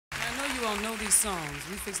you all know these songs.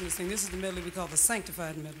 We're fixing to sing. This is the medley we call the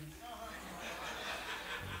Sanctified medley.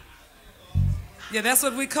 Yeah, that's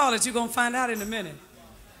what we call it. You're going to find out in a minute.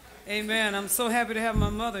 Amen. I'm so happy to have my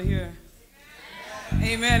mother here.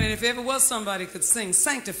 Amen. And if ever was somebody could sing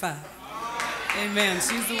Sanctified. Amen.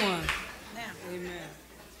 She's the one. Amen.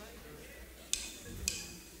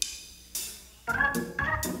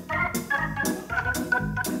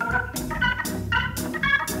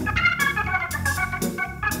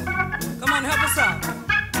 Come on, help us out.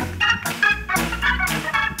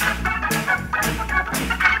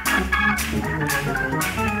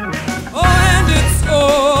 Oh, and it's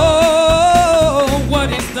what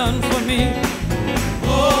he's done for me.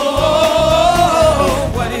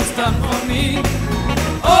 Oh, what he's done for me.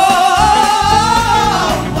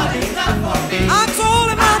 Oh, what he's done for me. I told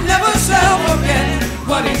him I never shall forget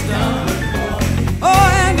what he's done. Oh,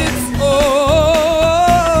 and it's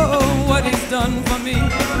what he's done for me.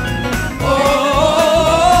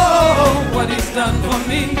 Oh, what he's done for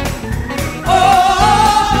me.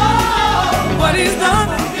 Oh, what he's done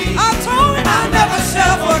for me. I told him I never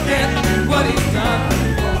shall forget what he's done.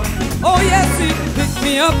 Oh yes, he picked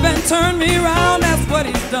me up and turned me around. That's what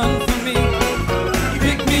he's done for me. He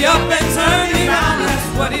picked me up and turned me around. That's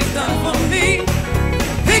what he's done for me.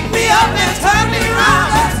 Pick me up and turn me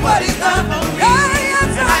around. That's what he's done for me. Oh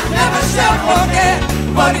yes, I never shall forget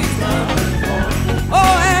what he's done.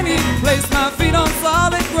 Oh, and he placed my feet on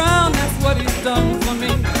solid ground. That's what he's done for me.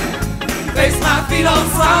 Placed my feet on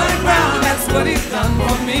solid ground. That's what he's done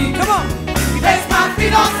for me. Come on. He placed my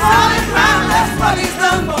feet on solid ground. That's what he's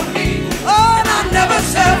done for me. Oh, and I never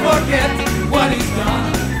shall forget what he's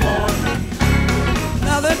done for me.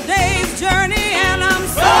 Another day's journey and I'm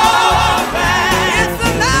so glad. It's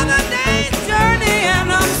another day's journey and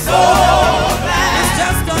I'm so glad. It's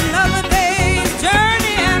just another day's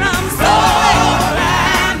journey and I'm so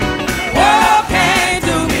glad. World can't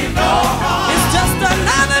do me no harm. It's just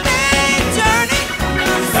another day's journey.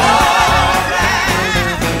 I'm so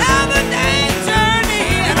glad. Another day's journey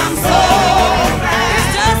and I'm so glad.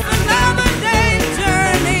 It's just another day's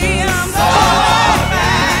journey and I'm so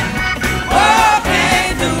glad. World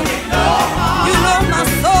can't do me no harm. You know my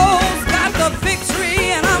soul's got the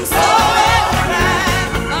victory and I'm so glad.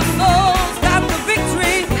 My soul's got the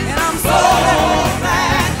victory and I'm so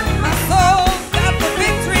glad. My soul's got the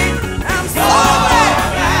victory and I'm so glad.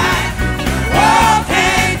 World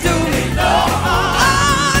can't do me no harm.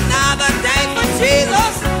 Oh, another day for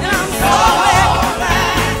Jesus and I'm so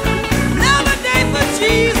glad. Another day for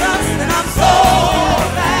Jesus and I'm so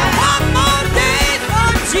glad. One more day for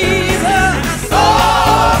Jesus and I'm so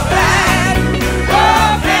glad.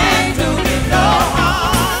 World can't do me no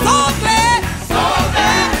harm. So glad, so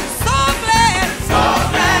glad, so glad, so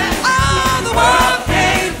glad. Oh, the world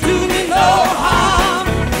can't do me no harm.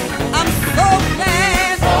 I'm so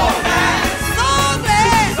glad, so glad, so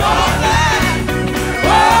glad, so glad.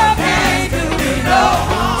 World can't do me no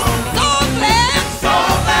harm. So glad, so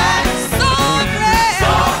glad, so glad,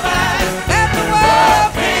 so glad. That the world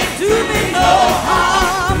can't do me no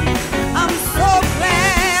harm. I'm so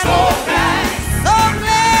glad, so glad, so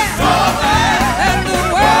glad, so glad. That the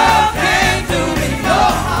world can't do me no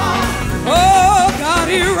harm. Oh, God,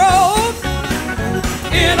 he rode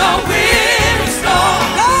in a windstorm.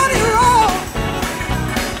 God, he rode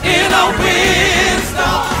in a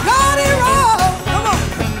windstorm. God, he rode, come on,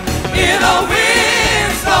 in a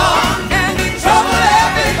windstorm. And he troubled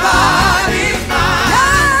everybody's mind.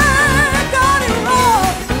 Yeah, God, he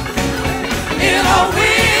rode in a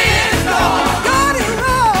windstorm. God, he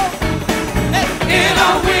rode in a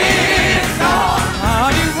windstorm.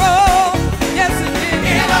 God, he rode, yes he did,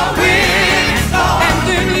 in a windstorm. And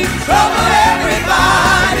then he troubled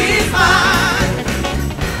everybody's mind.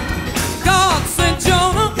 God sent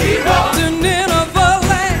Jonah to Nineveh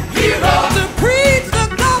land to preach the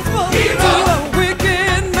gospel to a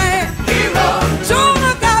wicked man.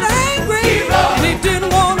 Jonah got angry and he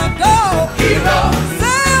didn't want to go.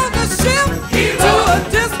 Sailed the ship to a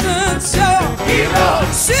distant shore.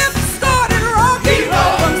 Ship started rocking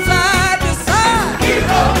from side to side.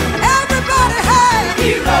 Everybody had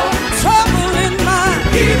trouble in mind.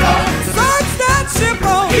 Searched that ship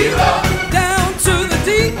on down to the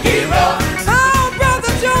deep.